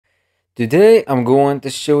Today I'm going to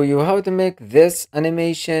show you how to make this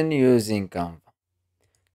animation using Canva.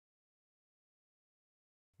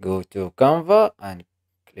 Go to Canva and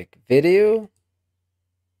click video.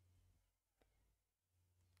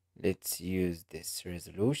 Let's use this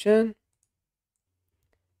resolution.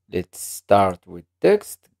 Let's start with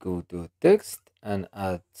text. Go to text and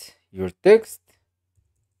add your text.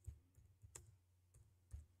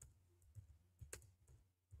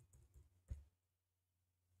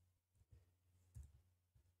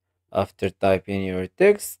 After typing your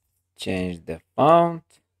text, change the font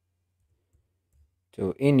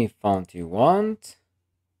to any font you want.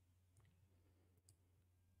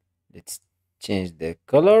 Let's change the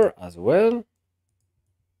color as well.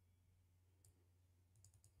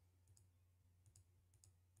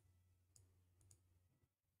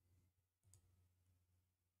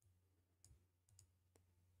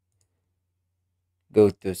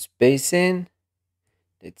 Go to spacing.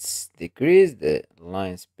 Let's decrease the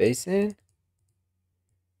line spacing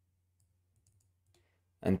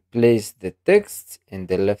and place the text in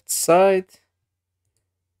the left side.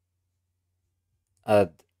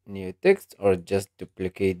 Add new text or just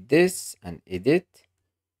duplicate this and edit.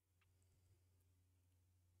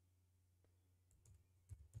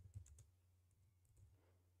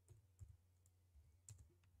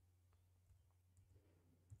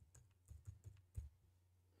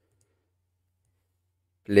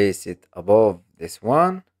 Place it above this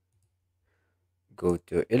one. Go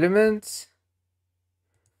to elements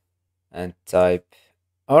and type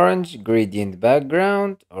orange gradient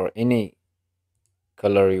background or any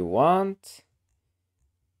color you want.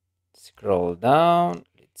 Scroll down.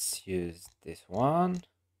 Let's use this one.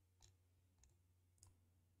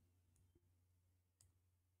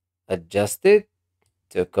 Adjust it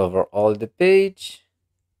to cover all the page.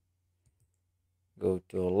 Go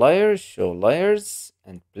to layers, show layers,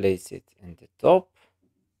 and place it in the top.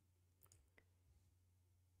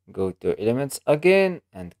 Go to elements again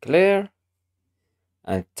and clear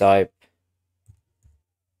and type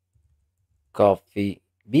coffee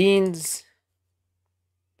beans,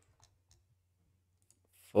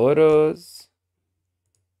 photos.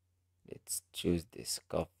 Let's choose this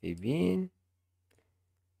coffee bean,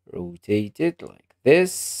 rotate it like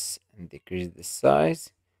this and decrease the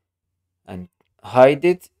size and hide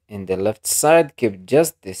it in the left side. Keep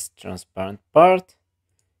just this transparent part.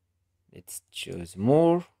 Let's choose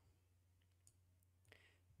more,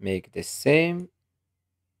 make the same,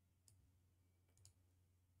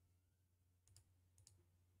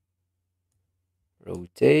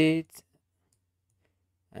 rotate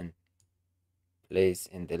and place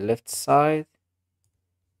in the left side.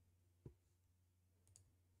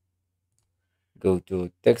 Go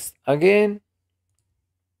to text again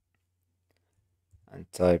and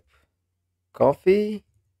type coffee.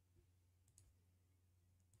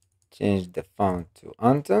 Change the font to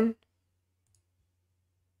Anton.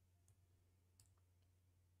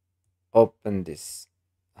 Open this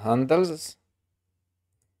handles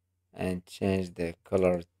and change the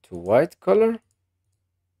color to white color.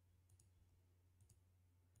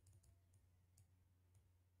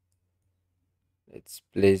 Let's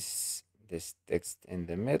place this text in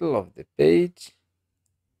the middle of the page.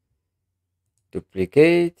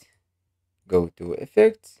 Duplicate. Go to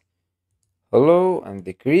effects, hello, and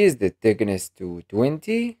decrease the thickness to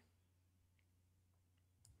 20.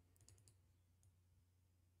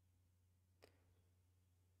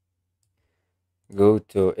 Go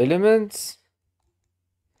to elements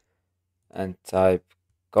and type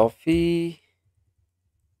coffee,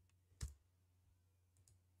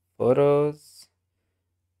 photos.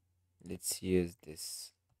 Let's use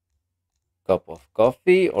this cup of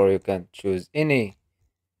coffee, or you can choose any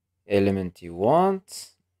element you want.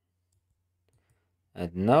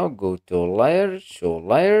 And now go to layer, show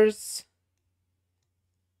layers,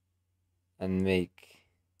 and make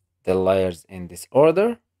the layers in this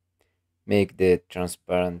order. Make the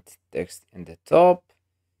transparent text in the top,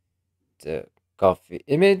 the coffee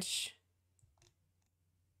image,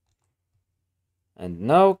 and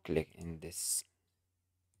now click in this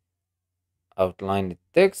outline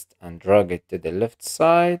text and drag it to the left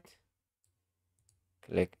side.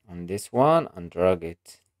 Click on this one and drag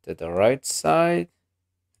it to the right side.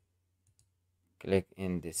 Click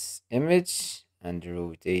in this image and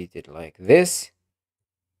rotate it like this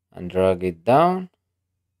and drag it down.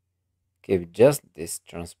 Keep just this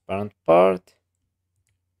transparent part.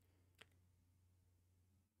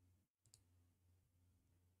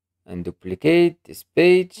 And duplicate this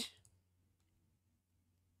page.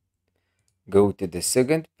 Go to the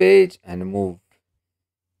second page and move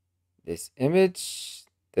this image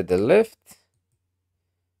to the left.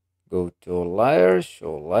 Go to layers,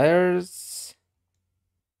 show layers,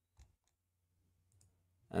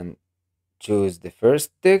 and choose the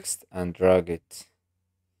first text and drag it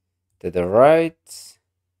to the right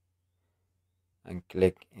and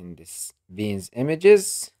click in this beans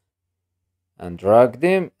images and drag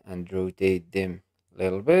them and rotate them a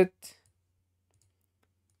little bit.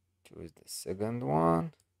 Choose the second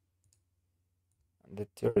one and the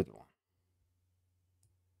third one.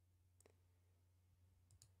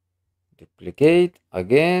 Duplicate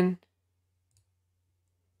again.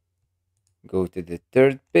 Go to the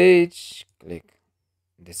third page, click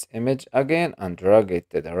this image again and drag it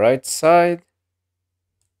to the right side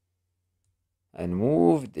and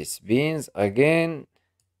move these beans again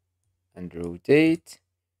and rotate.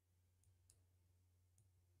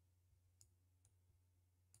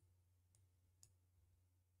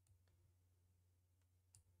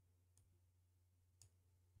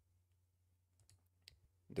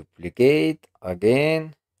 Duplicate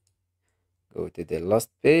again. Go to the last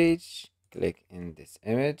page, click in this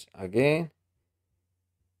image again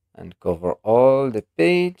and cover all the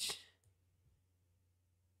page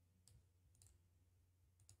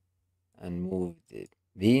and move the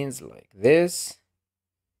beans like this.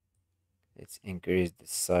 Let's increase the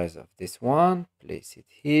size of this one, place it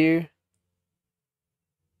here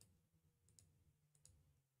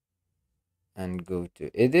and go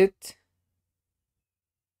to edit,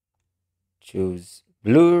 choose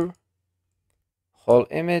blur, whole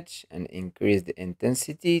image and increase the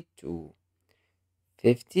intensity to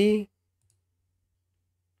 50.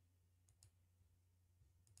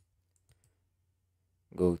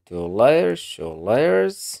 Go to layers, show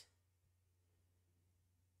layers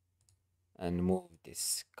and move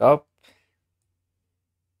this cup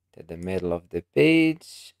to the middle of the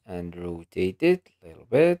page and rotate it a little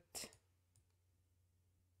bit.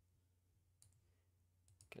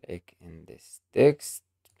 Click in this text,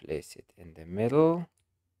 place it in the middle.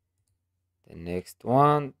 The next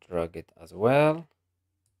one, drag it as well.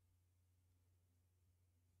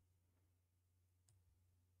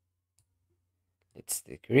 Let's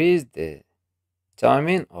decrease the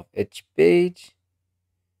timing of each page.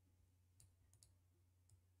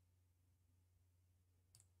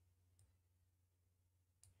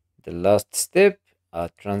 The last step,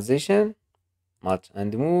 add transition, match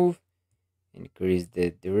and move, increase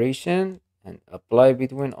the duration and apply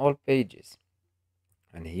between all pages.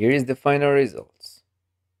 And here is the final results.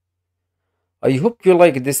 I hope you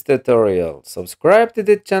like this tutorial. Subscribe to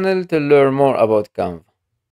the channel to learn more about Canva.